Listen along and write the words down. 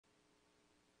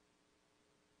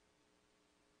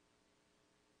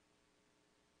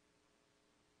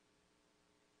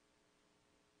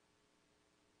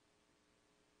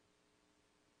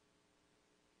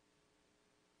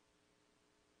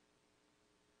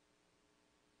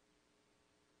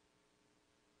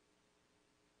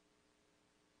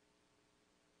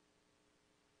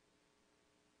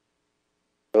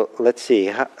Well, let's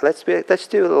see. Let's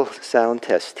do a little sound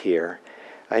test here.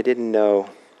 I didn't know.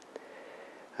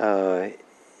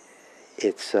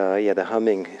 It's the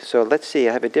humming. So let's see.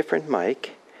 I have a different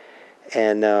mic,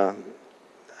 and I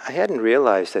hadn't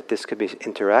realized that this could be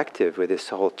interactive with this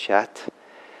whole chat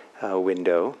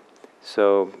window.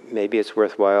 So maybe it's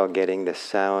worthwhile getting the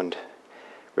sound.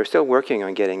 We're still working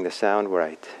on getting the sound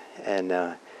right,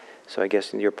 and so I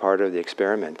guess you're part of the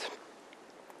experiment.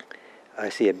 I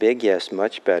see a big yes,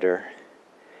 much better.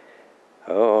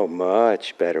 Oh,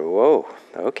 much better. Whoa.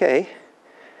 Okay.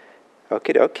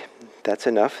 Okie doke. That's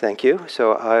enough. Thank you.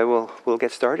 So we'll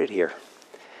get started here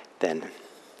then.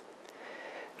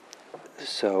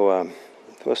 So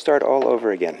we'll start all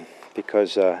over again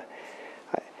because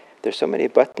there's so many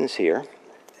buttons here,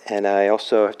 and I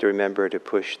also have to remember to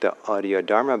push the audio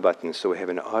Dharma button so we have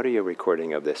an audio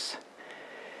recording of this.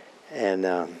 And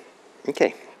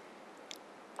okay.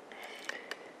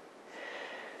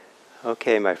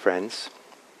 Okay, my friends.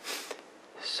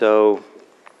 So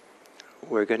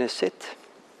we're going to sit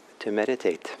to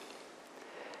meditate.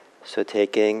 So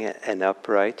taking an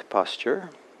upright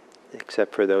posture,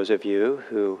 except for those of you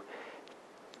who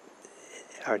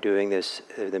are doing this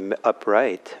the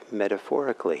upright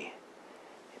metaphorically.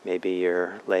 Maybe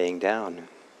you're laying down.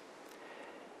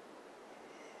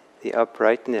 The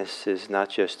uprightness is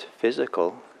not just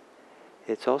physical,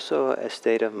 it's also a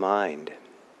state of mind.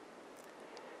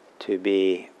 To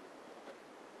be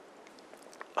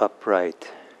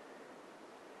upright,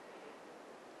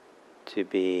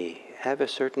 to have a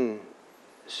certain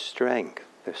strength,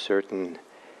 a certain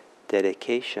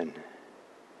dedication,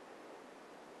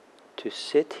 to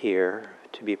sit here,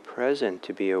 to be present,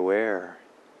 to be aware,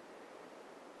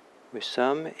 with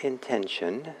some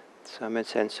intention, some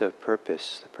sense of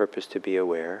purpose, the purpose to be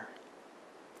aware.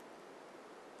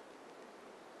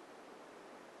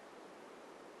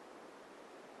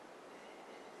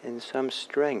 And some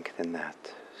strength in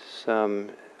that,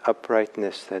 some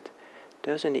uprightness that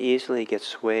doesn't easily get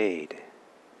swayed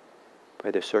by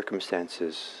the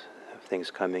circumstances of things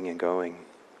coming and going.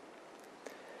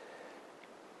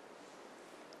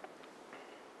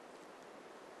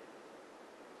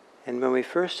 And when we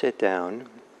first sit down,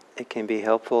 it can be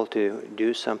helpful to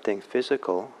do something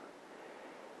physical,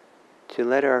 to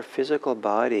let our physical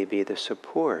body be the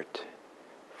support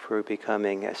for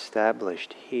becoming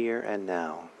established here and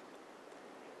now,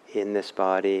 in this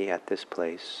body, at this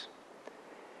place.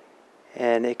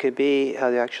 And it could be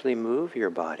how to actually move your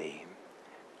body.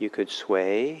 You could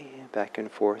sway back and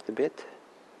forth a bit,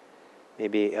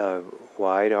 maybe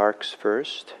wide arcs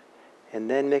first, and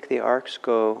then make the arcs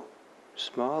go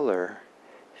smaller,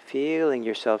 feeling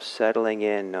yourself settling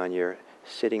in on your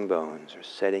sitting bones or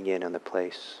setting in on the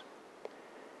place.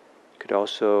 You could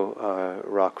also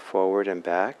rock forward and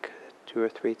back 2 or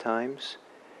 3 times,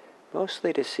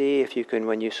 mostly to see if you can,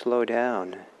 when you slow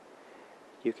down,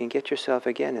 you can get yourself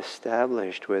again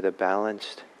established with a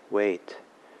balanced weight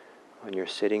on your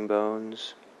sitting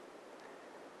bones,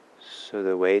 so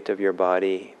the weight of your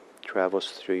body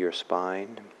travels through your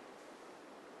spine.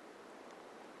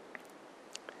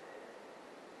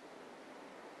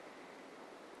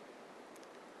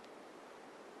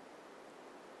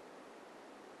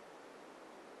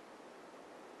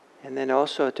 And then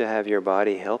also to have your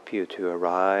body help you to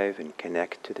arrive and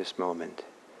connect to this moment.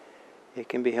 It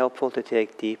can be helpful to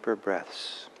take deeper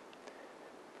breaths,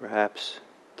 perhaps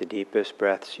the deepest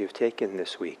breaths you've taken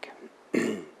this week.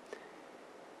 And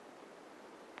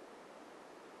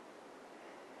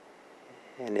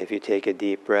if you take a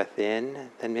deep breath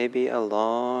in, then maybe a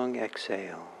long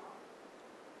exhale,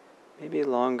 maybe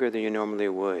longer than you normally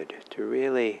would, to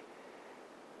really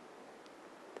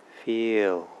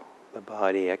feel the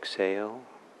body exhale.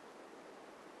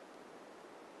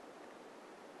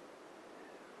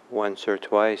 Once or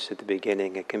twice at the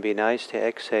beginning, it can be nice to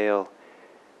exhale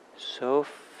so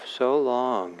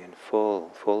long and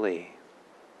fully,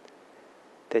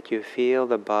 that you feel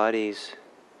the body's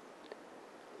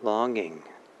longing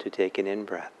to take an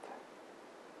in-breath.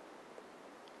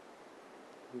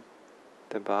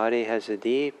 The body has a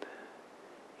deep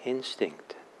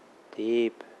instinct,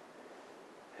 deep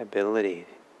ability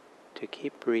to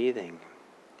keep breathing.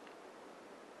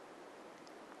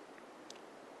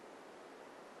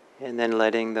 And then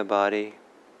letting the body,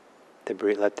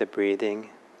 let the breathing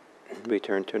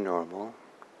return to normal.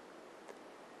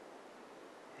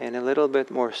 And a little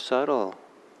bit more subtle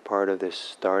part of this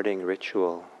starting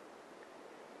ritual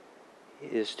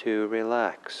is to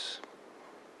relax.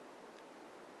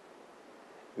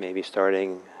 Maybe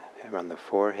starting around the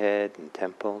forehead and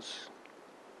temples.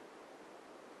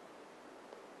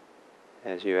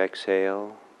 As you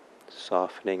exhale,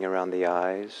 softening around the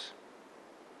eyes.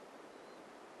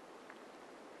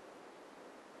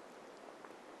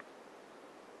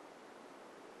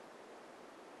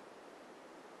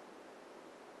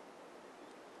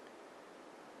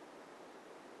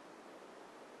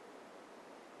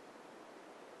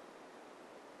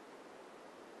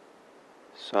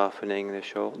 Softening the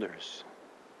shoulders,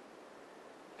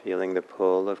 feeling the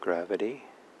pull of gravity.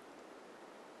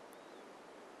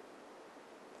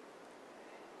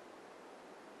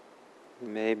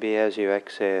 Maybe as you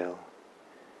exhale,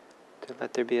 to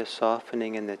let there be a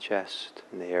softening in the chest,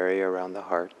 in the area around the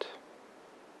heart.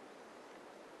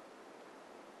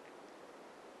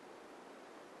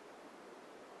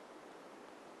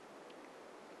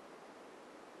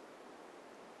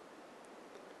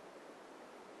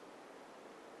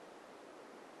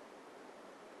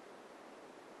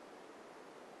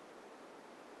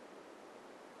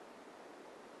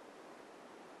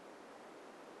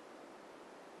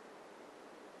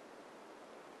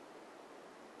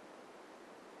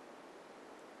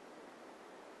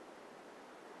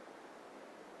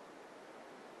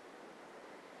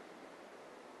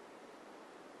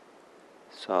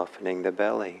 Softening the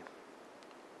belly.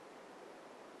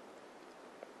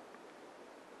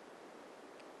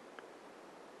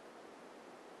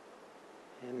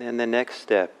 And then the next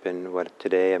step in what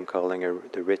today I'm calling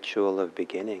the ritual of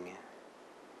beginning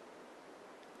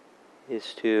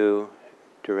is to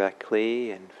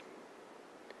directly and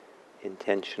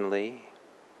intentionally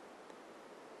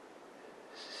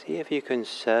see if you can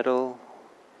settle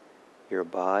your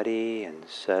body and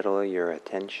settle your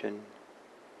attention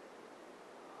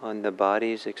on the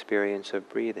body's experience of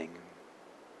breathing.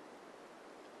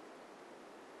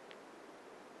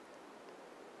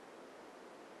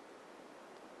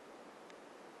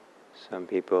 Some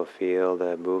people feel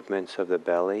the movements of the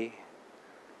belly,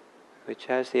 which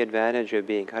has the advantage of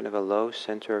being kind of a low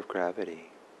center of gravity.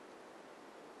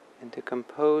 And to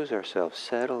compose ourselves,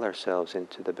 settle ourselves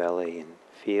into the belly and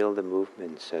feel the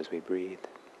movements as we breathe.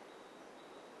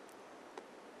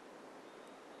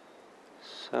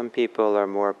 Some people are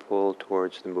more pulled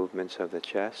towards the movements of the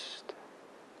chest.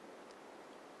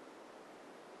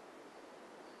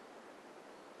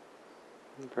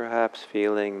 And perhaps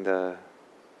feeling the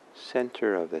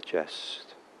center of the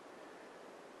chest,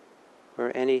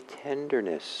 or any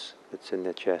tenderness that's in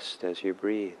the chest as you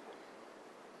breathe.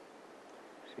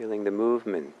 Feeling the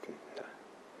movement, the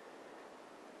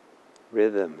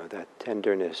rhythm of that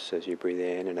tenderness as you breathe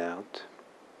in and out.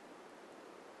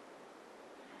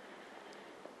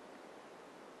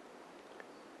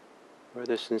 Or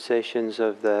the sensations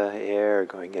of the air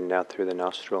going in and out through the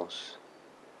nostrils,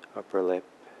 upper lip.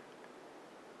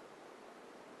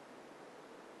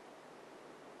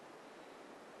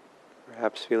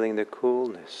 Perhaps feeling the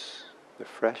coolness, the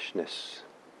freshness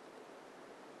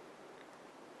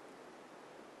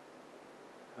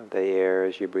of the air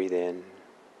as you breathe in.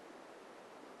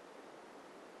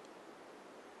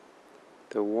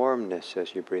 The warmness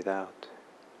as you breathe out.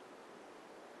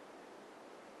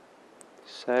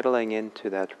 Settling into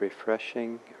that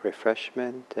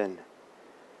refreshment and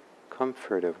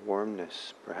comfort of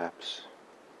warmness, perhaps.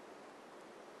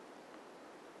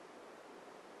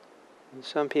 And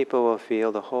some people will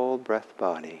feel the whole breath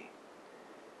body,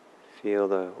 feel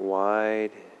the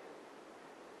wide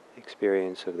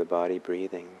experience of the body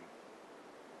breathing.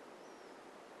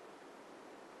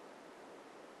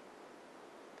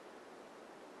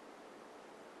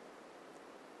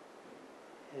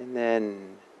 And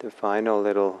then the final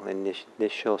little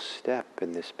initial step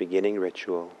in this beginning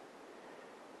ritual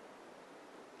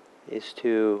is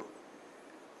to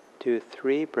do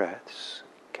 3 breaths,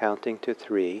 counting to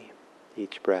 3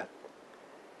 each breath,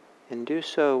 and do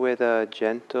so with a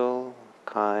gentle,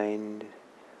 kind,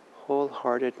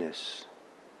 wholeheartedness,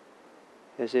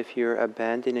 as if you're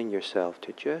abandoning yourself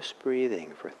to just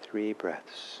breathing for 3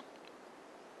 breaths.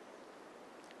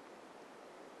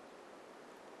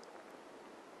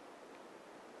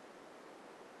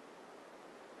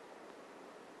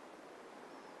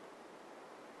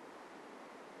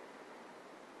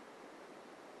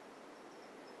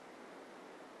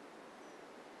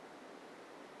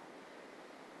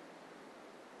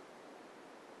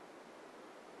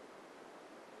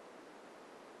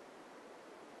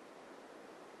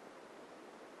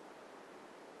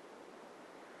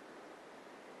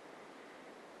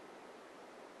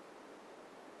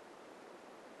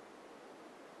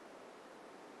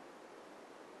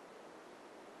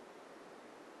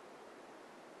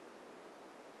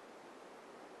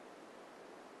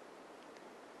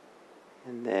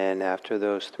 And then after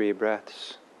those 3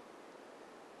 breaths,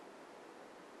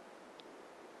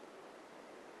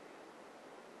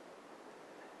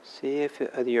 See if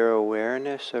your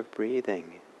awareness of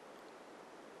breathing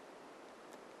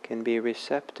can be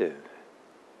receptive.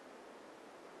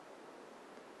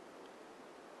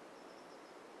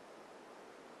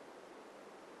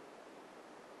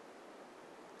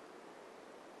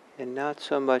 And not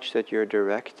so much that you're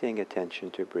directing attention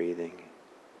to breathing,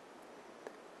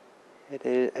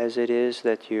 as it is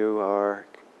that you are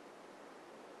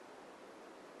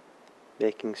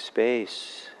making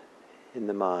space in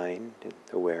the mind and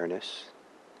awareness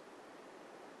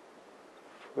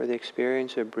for the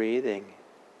experience of breathing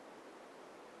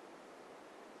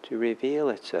to reveal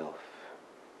itself,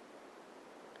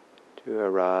 to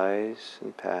arise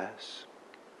and pass.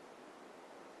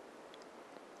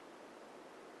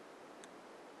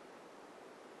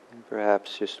 And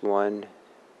perhaps just one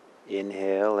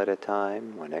inhale at a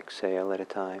time, one exhale at a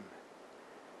time.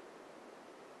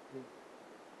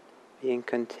 Being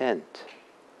content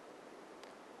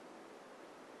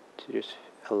to just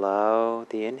allow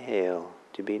the inhale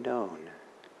to be known.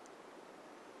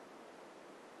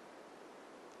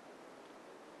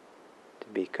 To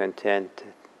be content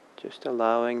just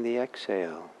allowing the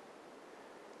exhale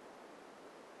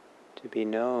to be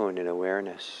known in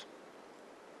awareness.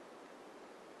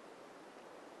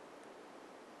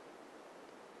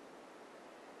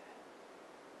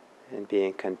 And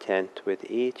being content with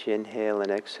each inhale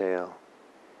and exhale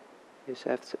is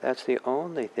that's the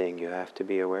only thing you have to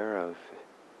be aware of.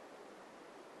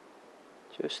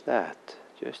 Just that.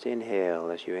 Just inhale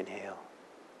as you inhale.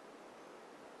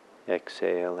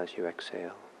 Exhale as you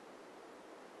exhale.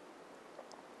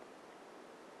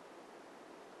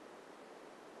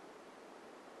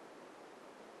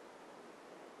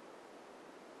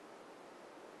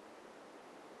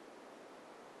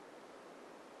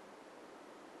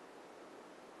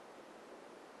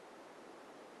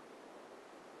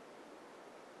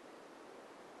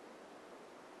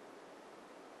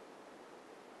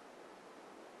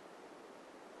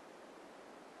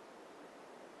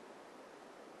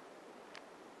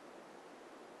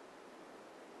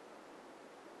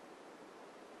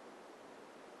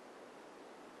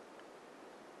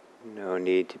 No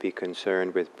need to be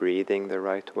concerned with breathing the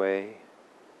right way,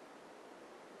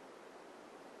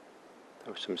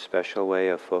 or some special way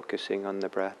of focusing on the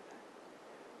breath,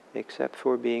 except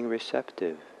for being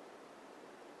receptive,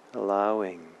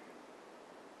 allowing,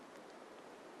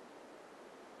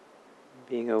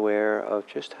 being aware of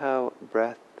just how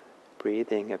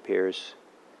breathing appears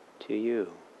to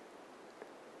you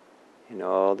in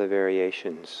all the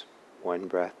variations, one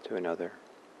breath to another.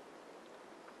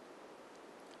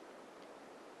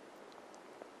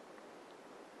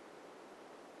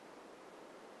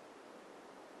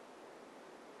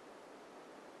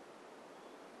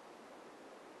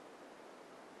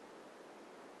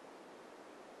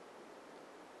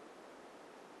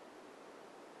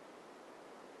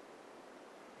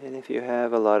 And if you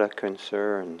have a lot of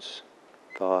concerns,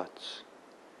 thoughts,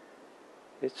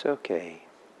 it's okay.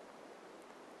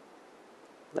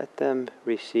 Let them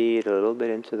recede a little bit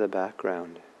into the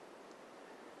background.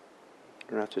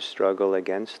 You don't have to struggle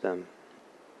against them.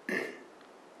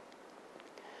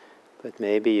 But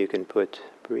maybe you can put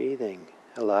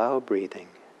allow breathing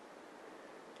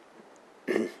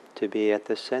to be at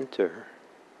the center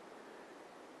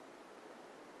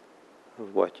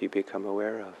of what you become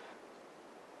aware of.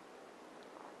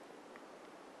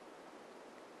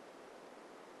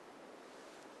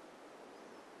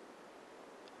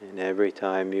 And every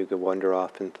time you could wander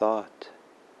off in thought,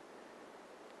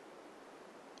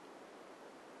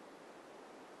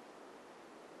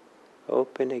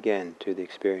 open again to the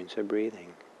experience of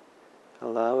breathing.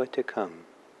 Allow it to come.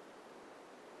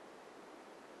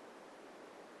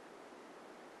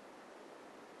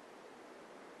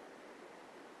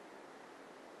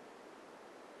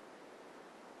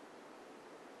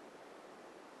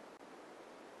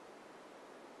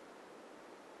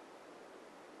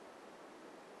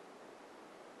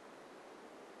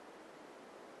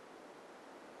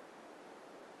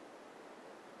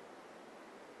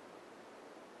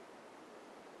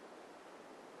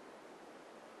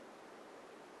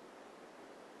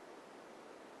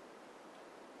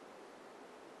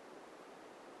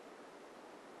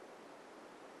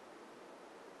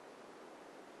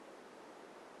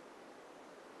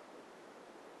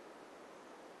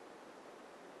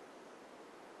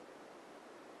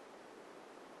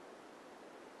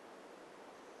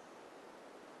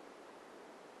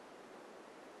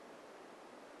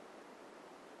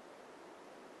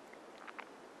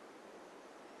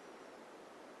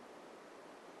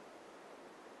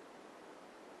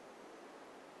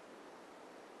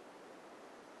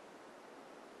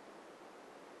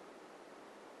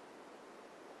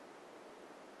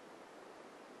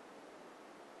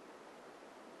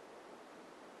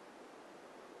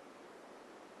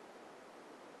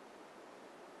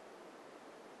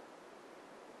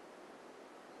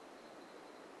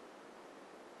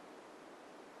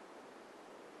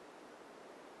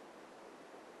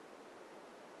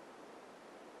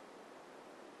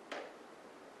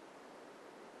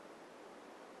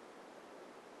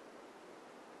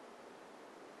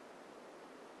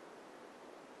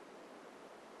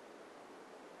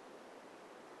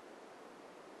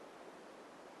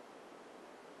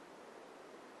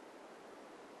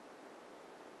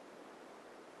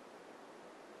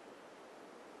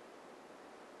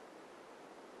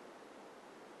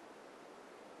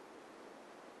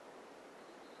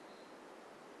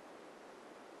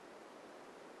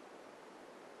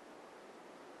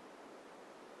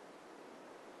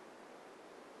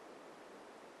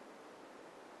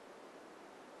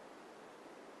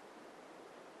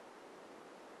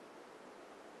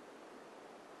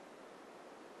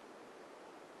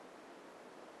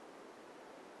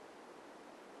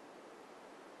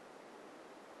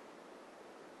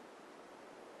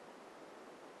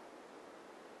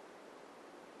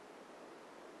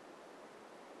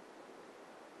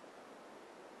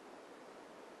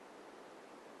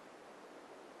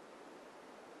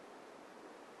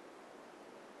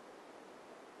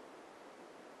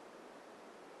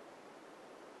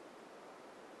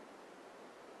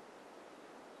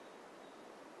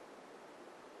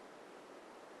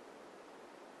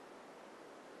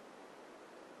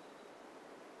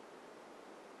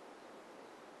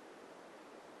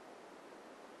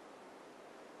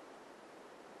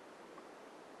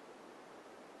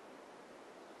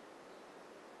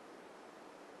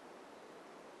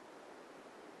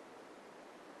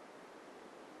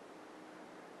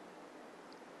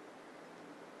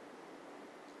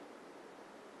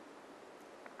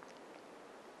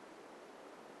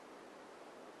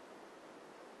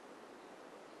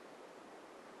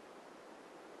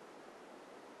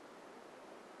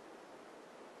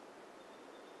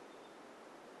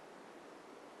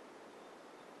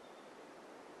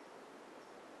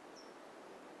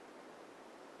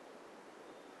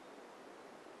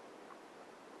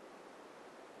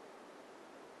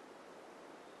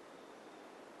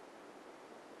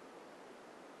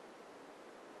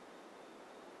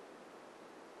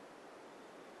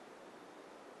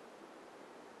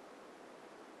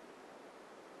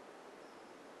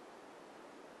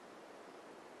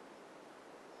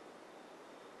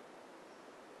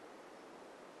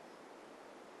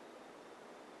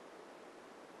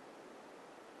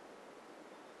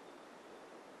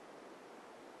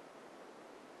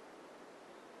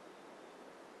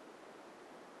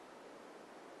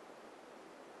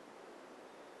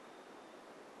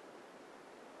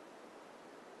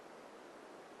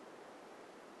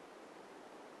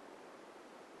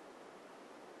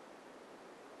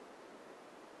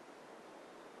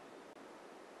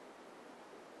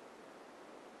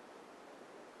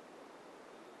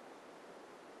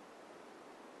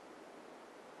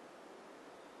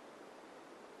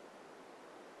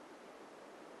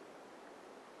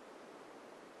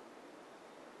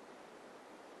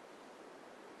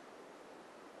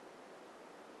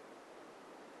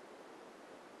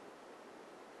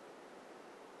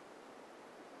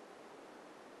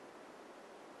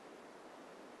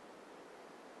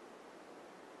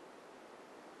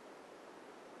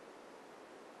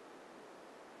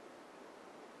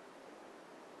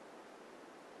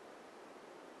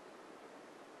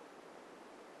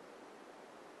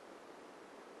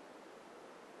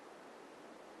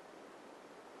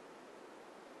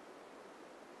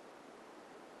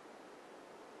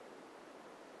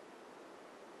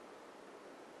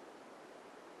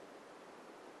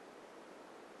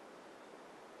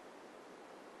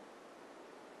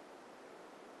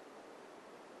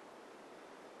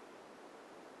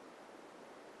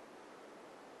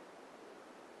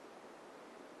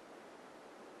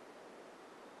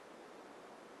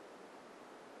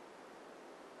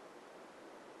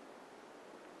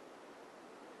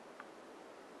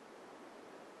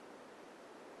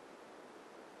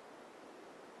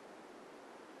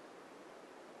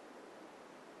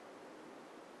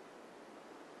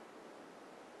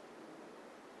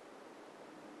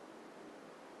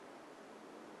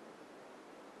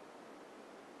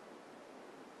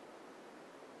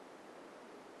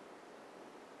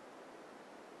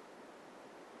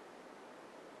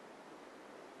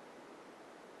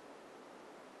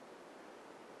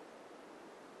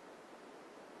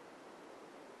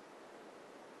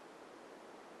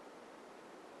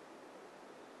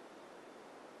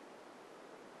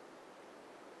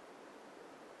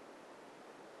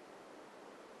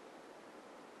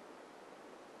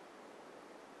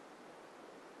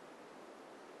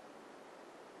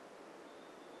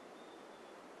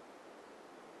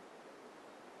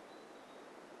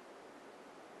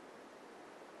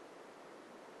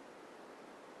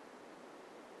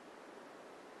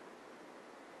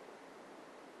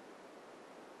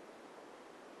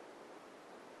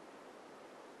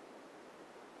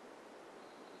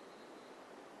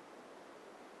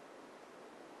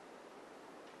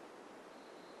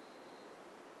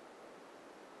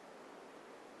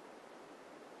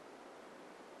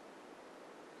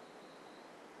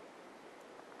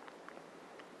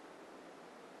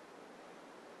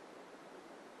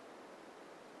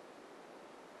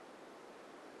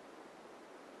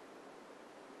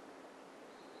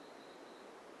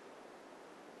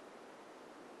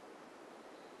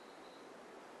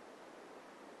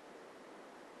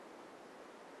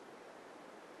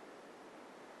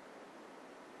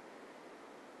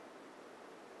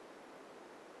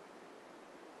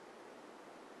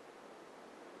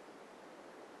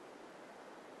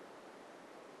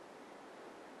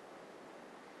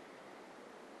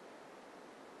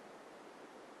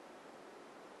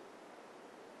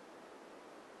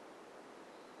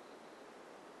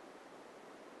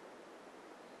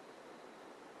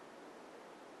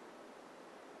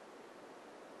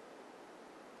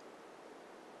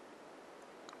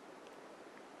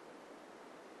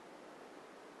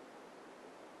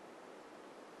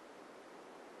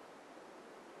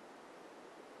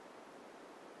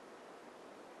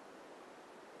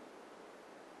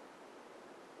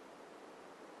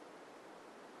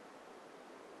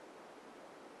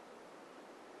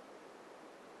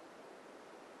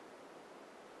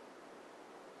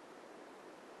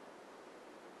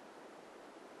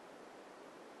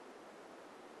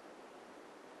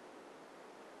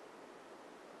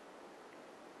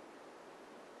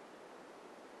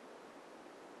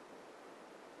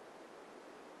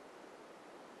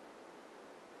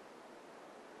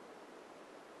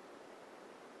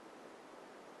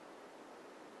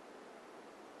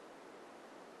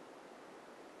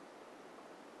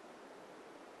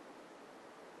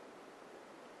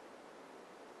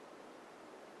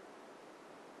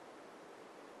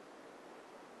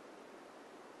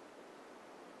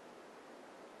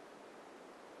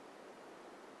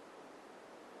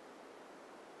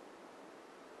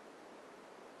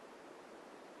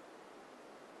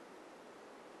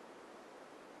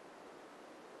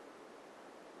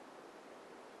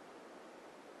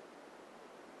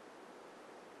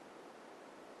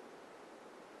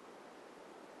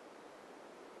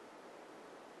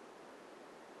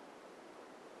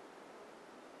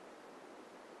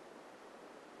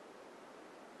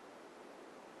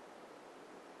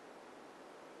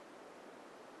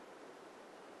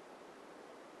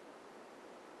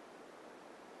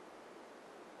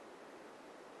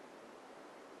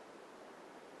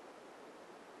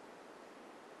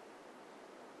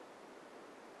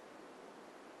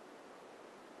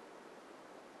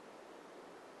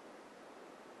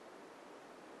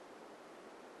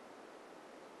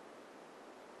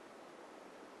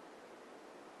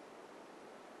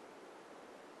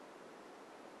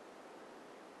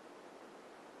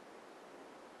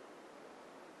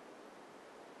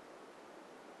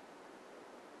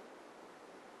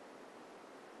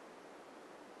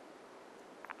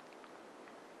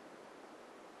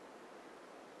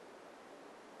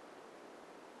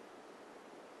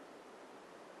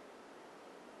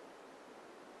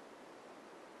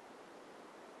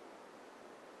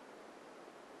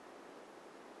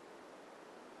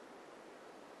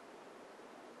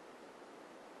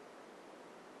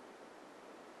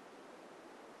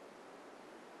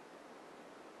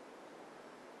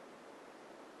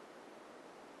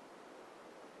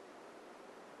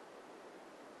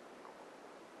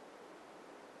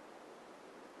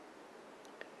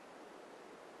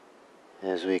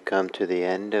 As we come to the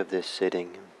end of this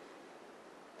sitting,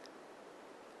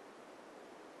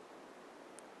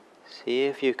 see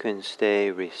if you can stay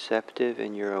receptive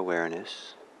in your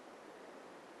awareness,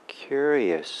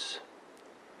 curious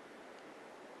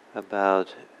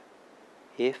about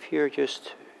if you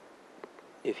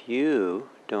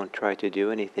don't try to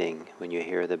do anything when you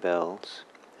hear the bells,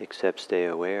 except stay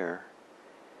aware.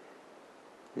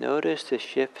 Notice the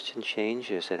shifts and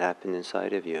changes that happen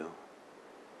inside of you.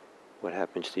 What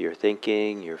happens to your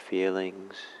thinking, your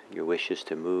feelings, your wishes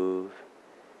to move.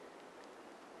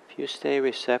 If you stay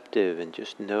receptive and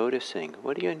just noticing,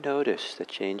 what do you notice that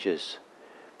changes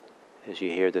as you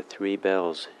hear the 3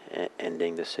 bells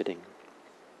ending the sitting?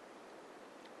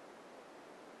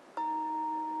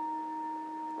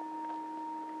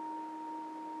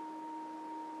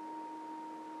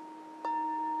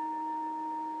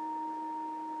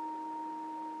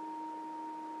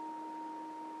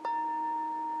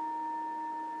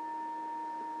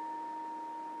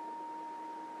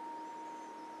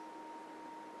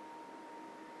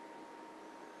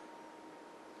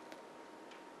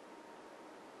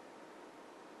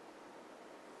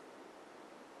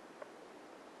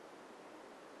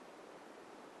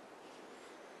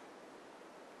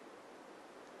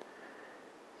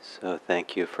 So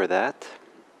thank you for that.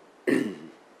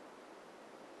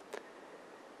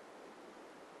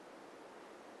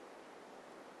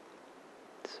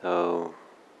 So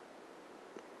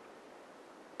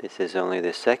this is only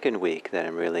the second week that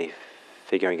I'm really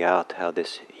figuring out how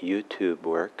this YouTube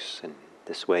works and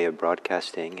this way of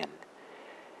broadcasting,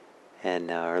 and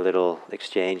our little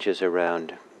exchanges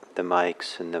around the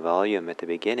mics and the volume at the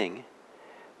beginning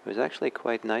was actually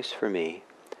quite nice for me.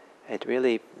 It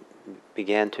really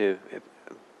began to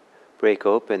break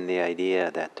open the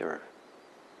idea that, or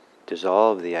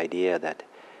dissolve the idea that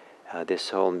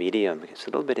this whole medium is a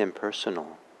little bit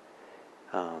impersonal.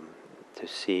 To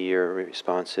see your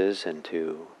responses and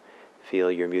to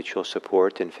feel your mutual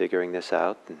support in figuring this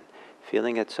out, and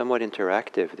feeling it somewhat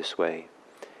interactive this way.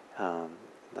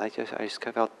 I just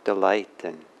felt delight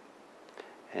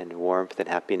and warmth and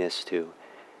happiness to,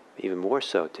 even more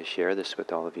so, to share this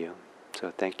with all of you.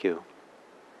 So thank you.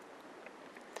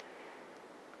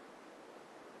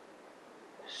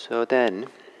 So then,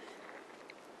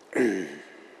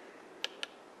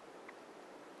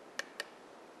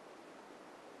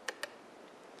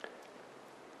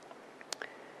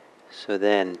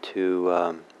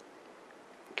 to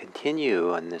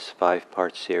continue on this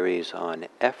 5-part series on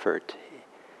effort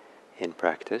in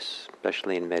practice,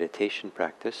 especially in meditation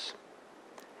practice.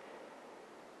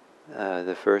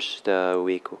 The first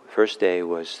day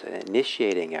was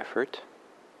initiating effort,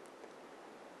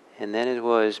 and then it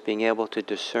was being able to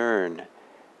discern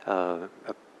the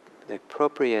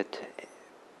appropriate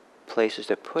places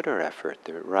to put our effort,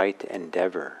 the right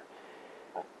endeavor,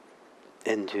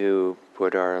 and to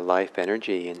put our life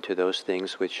energy into those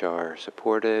things which are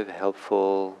supportive,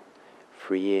 helpful,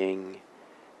 freeing,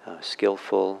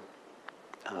 skillful,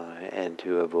 and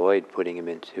to avoid put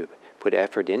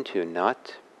effort into,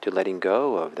 not to letting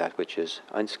go of that which is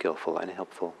unskillful,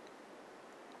 unhelpful.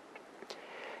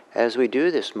 As we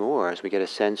do this more, as we get a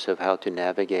sense of how to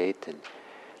navigate and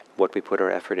what we put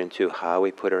our effort into, how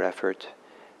we put our effort,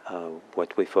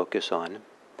 what we focus on,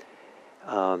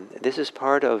 this is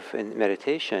part of, in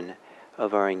meditation,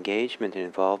 of our engagement and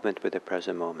involvement with the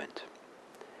present moment.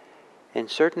 And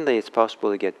certainly it's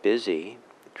possible to get busy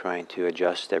trying to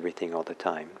adjust everything all the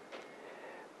time.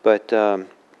 But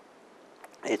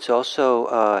it's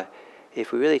also,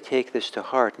 if we really take this to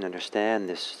heart and understand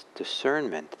this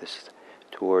discernment, this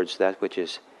towards that which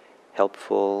is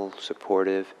helpful,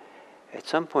 supportive, at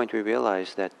some point we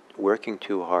realize that working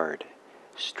too hard,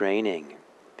 straining,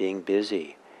 being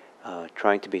busy,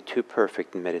 trying to be too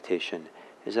perfect in meditation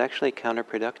is actually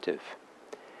counterproductive.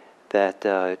 That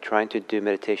trying to do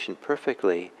meditation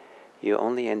perfectly, you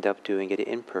only end up doing it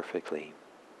imperfectly.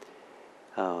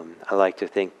 I like to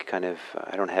think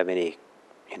I don't have any,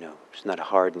 it's not a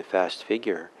hard and fast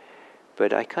figure,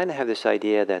 but I kind of have this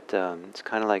idea that it's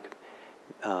kind of like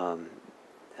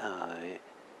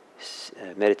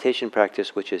meditation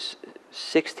practice which is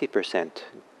 60%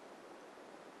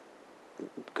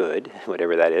 good,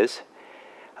 whatever that is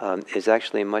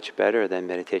actually much better than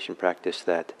meditation practice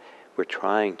that we're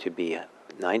trying to be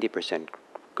 90%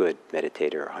 good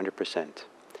meditator, 100%.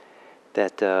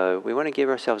 That we want to give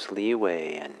ourselves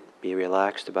leeway and be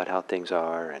relaxed about how things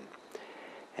are,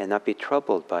 and not be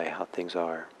troubled by how things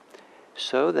are,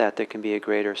 so that there can be a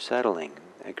greater settling,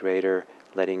 a greater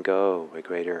letting go, a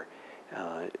greater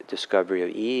discovery of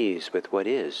ease with what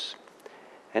is.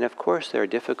 And of course there are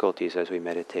difficulties as we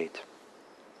meditate.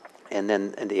 And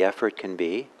then the effort can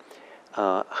be,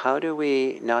 how do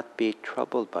we not be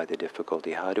troubled by the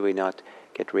difficulty? How do we not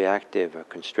get reactive or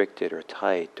constricted or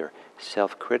tight or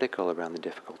self-critical around the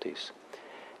difficulties?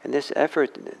 And this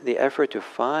effort, the effort to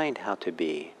find how to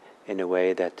be in a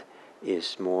way that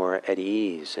is more at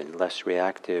ease and less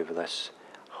reactive, less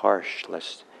harsh,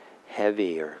 less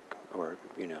heavy or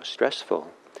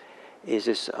stressful, is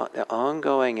this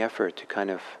ongoing effort to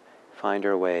kind of find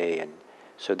our way. And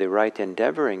so the right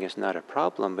endeavoring is not a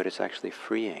problem, but it's actually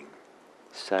freeing,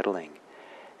 settling.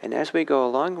 And as we go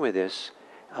along with this,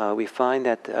 we find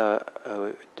that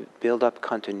to build up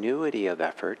continuity of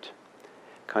effort,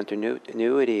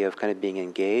 continuity of kind of being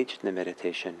engaged in the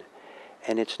meditation,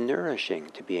 and it's nourishing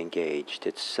to be engaged.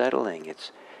 It's settling.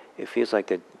 It feels like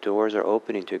the doors are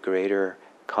opening to greater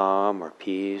calm or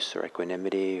peace or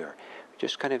equanimity or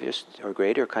or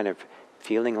greater kind of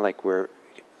feeling like we're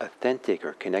authentic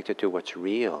or connected to what's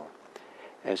real,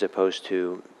 as opposed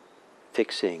to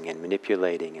fixing and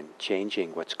manipulating and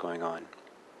changing what's going on.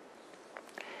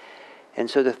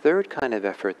 And so the third kind of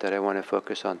effort that I want to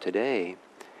focus on today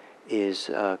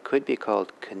could be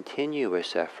called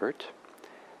continuous effort,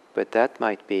 but that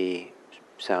might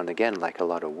sound again like a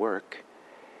lot of work.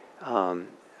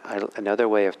 Another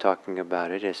way of talking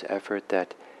about it is effort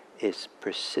that is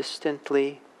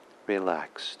persistently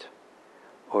relaxed,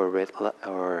 or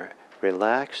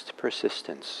relaxed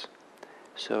persistence.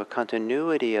 So a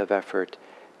continuity of effort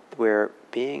where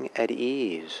being at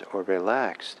ease or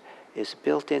relaxed is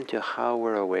built into how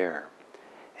we're aware,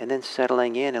 and then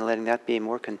settling in and letting that be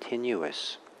more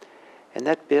continuous. And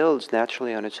that builds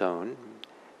naturally on its own.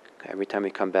 Every time we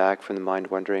come back from the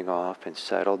mind wandering off and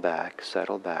settle back,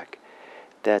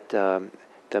 that the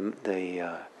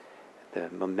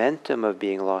momentum of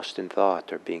being lost in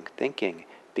thought or being thinking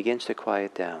begins to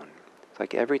quiet down. It's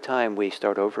like every time we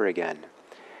start over again,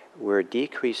 we're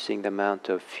decreasing the amount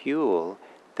of fuel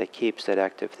that keeps that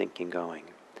active thinking going.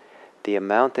 The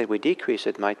amount that we decrease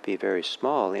it might be very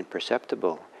small,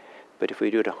 imperceptible, but if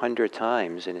we do it 100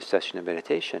 times in a session of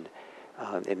meditation,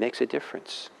 it makes a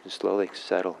difference. And slowly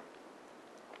settle.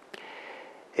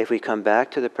 If we come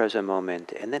back to the present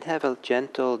moment and then have a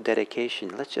gentle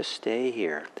dedication, let's just stay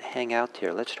here, hang out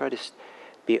here. Let's try to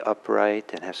be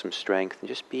upright and have some strength and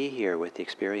just be here with the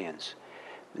experience.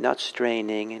 Not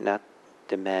straining, not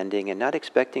demanding, and not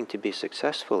expecting to be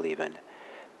successful even,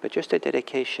 but just a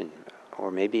dedication or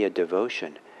maybe a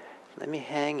devotion. Let me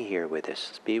hang here with this,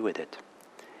 let's be with it.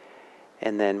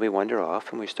 And then we wander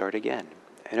off and we start again.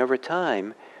 And over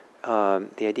time,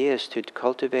 the idea is to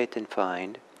cultivate and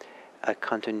find a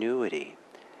continuity.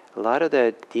 A lot of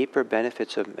the deeper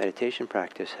benefits of meditation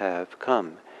practice have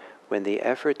come when the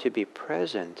effort to be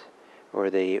present, or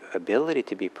the ability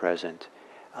to be present,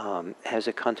 has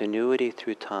a continuity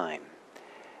through time.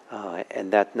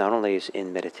 And that not only is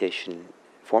in meditation,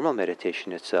 formal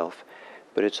meditation itself,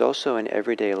 but it's also in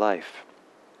everyday life.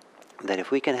 That if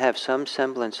we can have some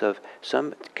semblance of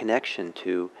some connection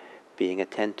to being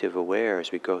attentive, aware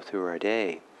as we go through our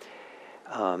day,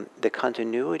 the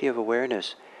continuity of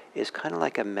awareness is kind of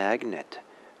like a magnet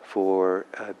for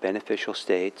beneficial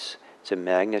states. It's a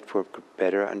magnet for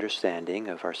better understanding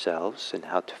of ourselves and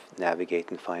how to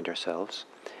navigate and find ourselves.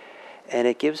 And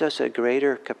it gives us a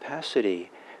greater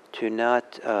capacity to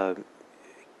not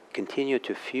continue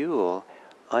to fuel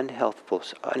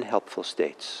unhelpful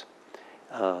states.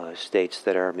 States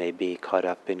that are maybe caught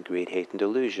up in greed, hate, and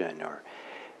delusion, or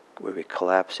where we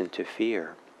collapse into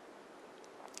fear.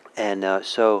 And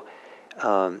so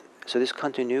this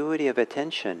continuity of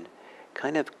attention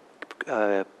kind of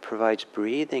provides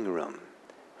breathing room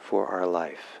for our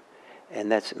life.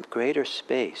 And that's greater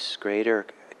space, greater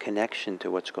connection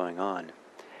to what's going on.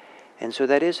 And so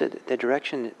that is the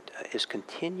direction is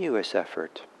continuous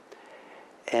effort.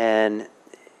 And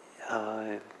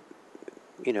so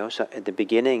at the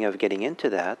beginning of getting into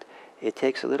that, it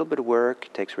takes a little bit of work,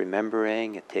 it takes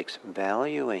remembering, it takes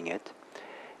valuing it,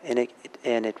 and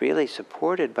it really is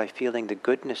supported by feeling the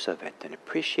goodness of it and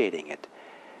appreciating it.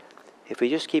 If we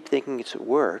just keep thinking it's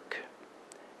work,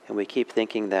 and we keep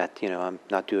thinking that, I'm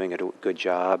not doing a good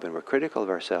job, and we're critical of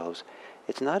ourselves,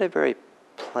 it's not a very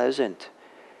pleasant,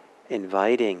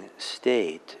 inviting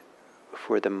state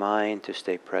for the mind to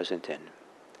stay present in.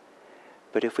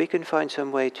 But if we can find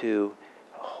some way to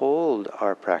hold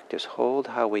our practice, hold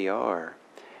how we are,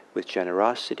 with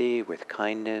generosity, with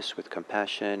kindness, with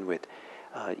compassion, with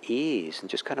ease, and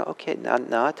just kind of,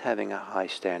 not having a high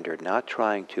standard, not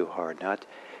trying too hard, not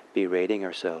berating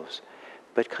ourselves,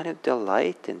 but kind of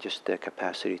delight in just the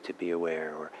capacity to be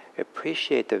aware, or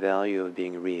appreciate the value of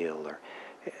being real,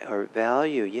 or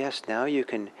value, yes, now you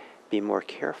can be more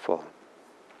careful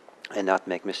and not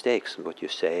make mistakes in what you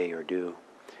say or do.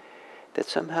 That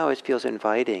somehow it feels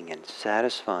inviting and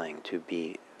satisfying to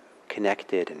be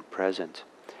connected and present.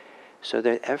 So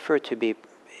the effort to be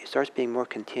starts being more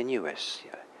continuous.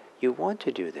 You want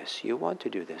to do this. You want to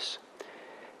do this.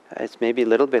 It's maybe a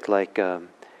little bit like,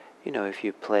 if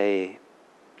you play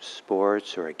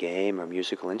sports or a game or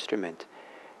musical instrument,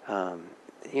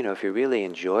 if you really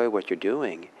enjoy what you're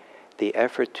doing, the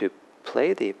effort to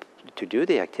do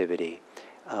the activity,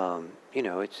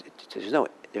 there's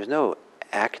no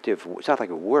active. It's not like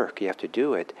a work. You have to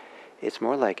do it. It's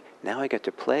more like now I get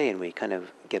to play, and we kind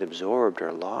of get absorbed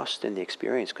or lost in the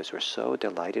experience because we're so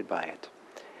delighted by it.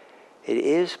 It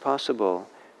is possible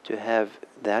to have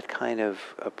that kind of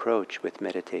approach with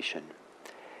meditation.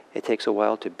 It takes a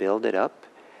while to build it up,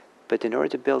 but in order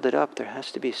to build it up, there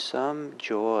has to be some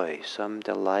joy, some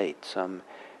delight, some,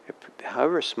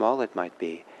 however small it might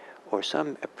be, or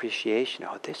some appreciation.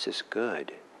 Oh, this is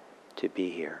good to be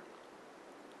here.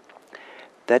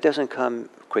 That doesn't come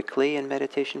quickly in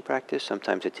meditation practice.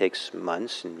 Sometimes it takes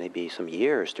months and maybe some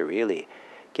years to really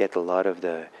get a lot of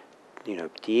the,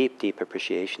 deep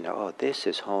appreciation. Oh, this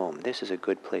is home. This is a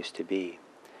good place to be.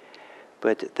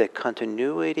 But the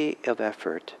continuity of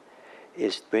effort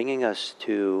is bringing us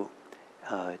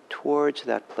towards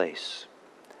that place.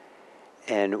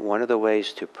 And one of the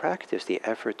ways to practice the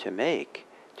effort to make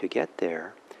to get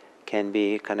there can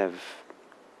be kind of,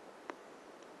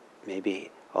 maybe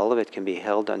all of it can be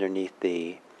held underneath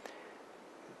the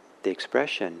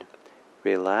expression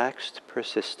relaxed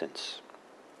persistence.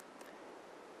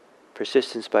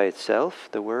 Persistence by itself,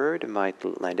 the word,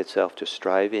 might lend itself to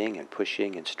striving and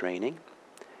pushing and straining,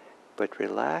 but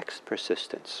relaxed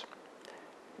persistence.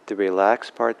 The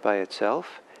relaxed part by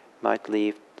itself might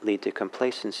lead to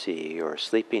complacency or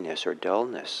sleepiness or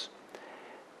dullness.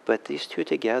 But these two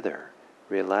together,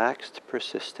 relaxed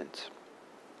persistence,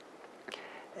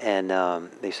 and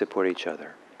they support each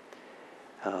other.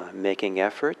 Making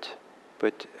effort,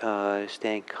 but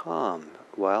staying calm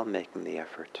while making the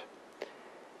effort.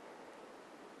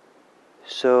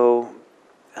 So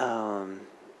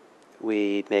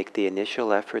we make the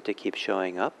initial effort to keep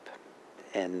showing up,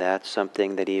 and that's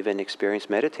something that even experienced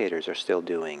meditators are still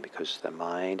doing because the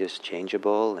mind is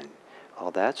changeable and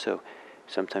all that. So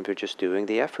sometimes we're just doing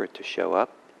the effort to show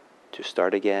up, to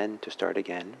start again.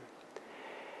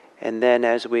 And then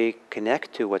as we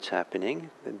connect to what's happening,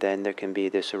 then there can be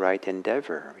this right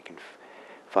endeavor. We can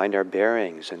find our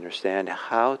bearings, understand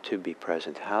how to be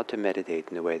present, how to meditate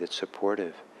in a way that's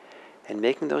supportive, and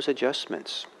making those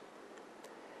adjustments.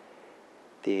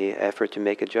 The effort to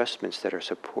make adjustments that are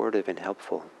supportive and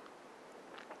helpful.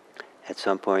 At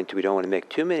some point, we don't want to make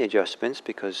too many adjustments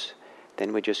because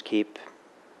then we just keep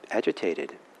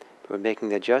agitated. We're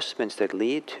making adjustments that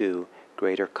lead to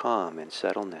greater calm and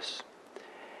settledness.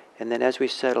 And then as we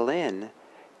settle in,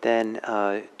 then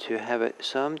to have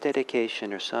some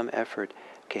dedication or some effort,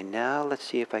 okay, now let's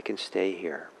see if I can stay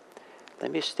here.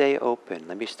 Let me stay open.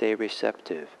 Let me stay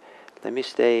receptive. Let me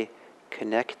stay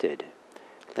connected.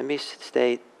 Let me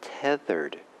stay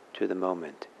tethered to the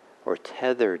moment, or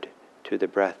tethered to the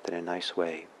breath in a nice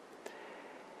way.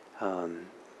 A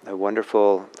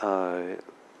wonderful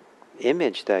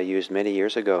image that I used many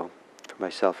years ago for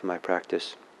myself in my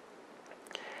practice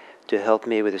to help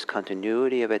me with this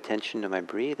continuity of attention to my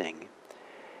breathing,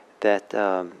 that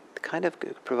kind of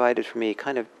provided for me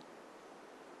kind of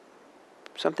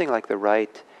something like the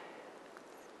right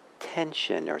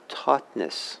tension or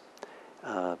tautness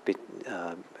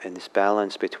and this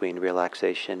balance between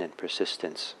relaxation and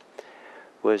persistence.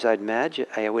 Was I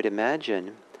would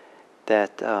imagine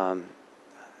that I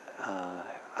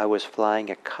was flying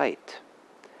a kite,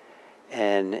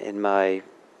 and in my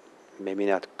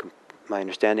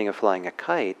understanding of flying a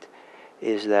kite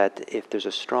is that if there's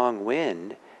a strong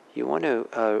wind, you want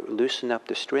to loosen up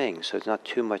the string so there's not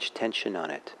too much tension on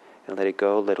it and let it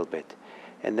go a little bit.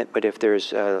 But if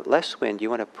there's less wind, you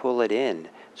want to pull it in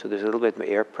so there's a little bit of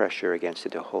air pressure against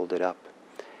it to hold it up.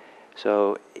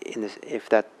 So if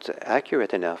that's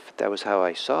accurate enough, that was how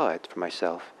I saw it for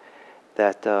myself,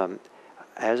 that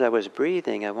as I was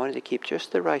breathing, I wanted to keep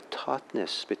just the right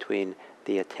tautness between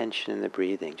the attention and the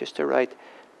breathing, just the right,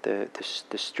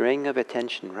 the string of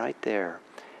attention right there.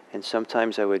 And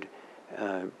sometimes I would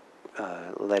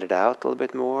let it out a little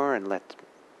bit more and let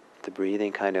the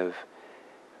breathing kind of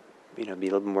be a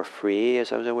little more free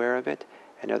as I was aware of it.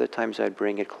 And other times I'd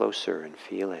bring it closer and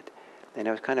feel it. And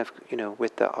I was kind of,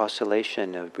 with the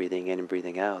oscillation of breathing in and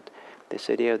breathing out, this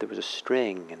idea there was a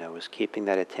string and I was keeping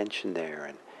that attention there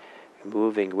and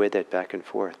moving with it back and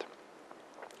forth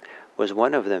was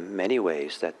one of the many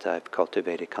ways that I've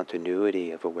cultivated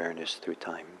continuity of awareness through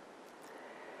time.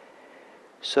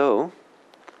 So,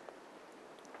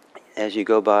 as you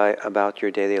go about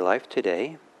your daily life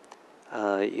today,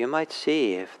 you might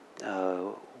see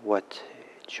what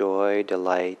joy,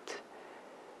 delight,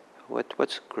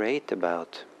 what's great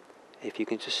about if you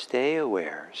can just stay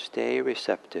aware, stay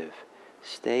receptive,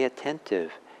 stay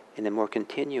attentive in a more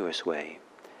continuous way.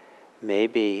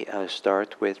 Maybe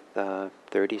start with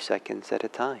 30 seconds at a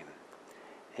time.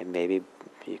 And maybe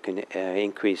you can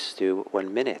increase to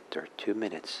 1 minute or 2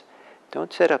 minutes.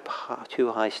 Don't set up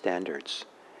too high standards,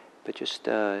 but just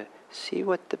see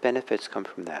what the benefits come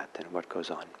from that and what goes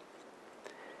on.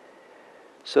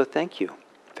 So thank you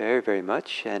very, very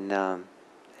much, and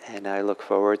I look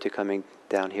forward to coming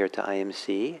down here to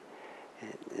IMC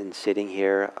and sitting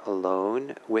here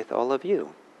alone with all of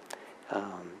you.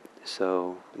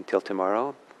 So until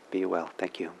tomorrow, be well.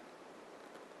 Thank you.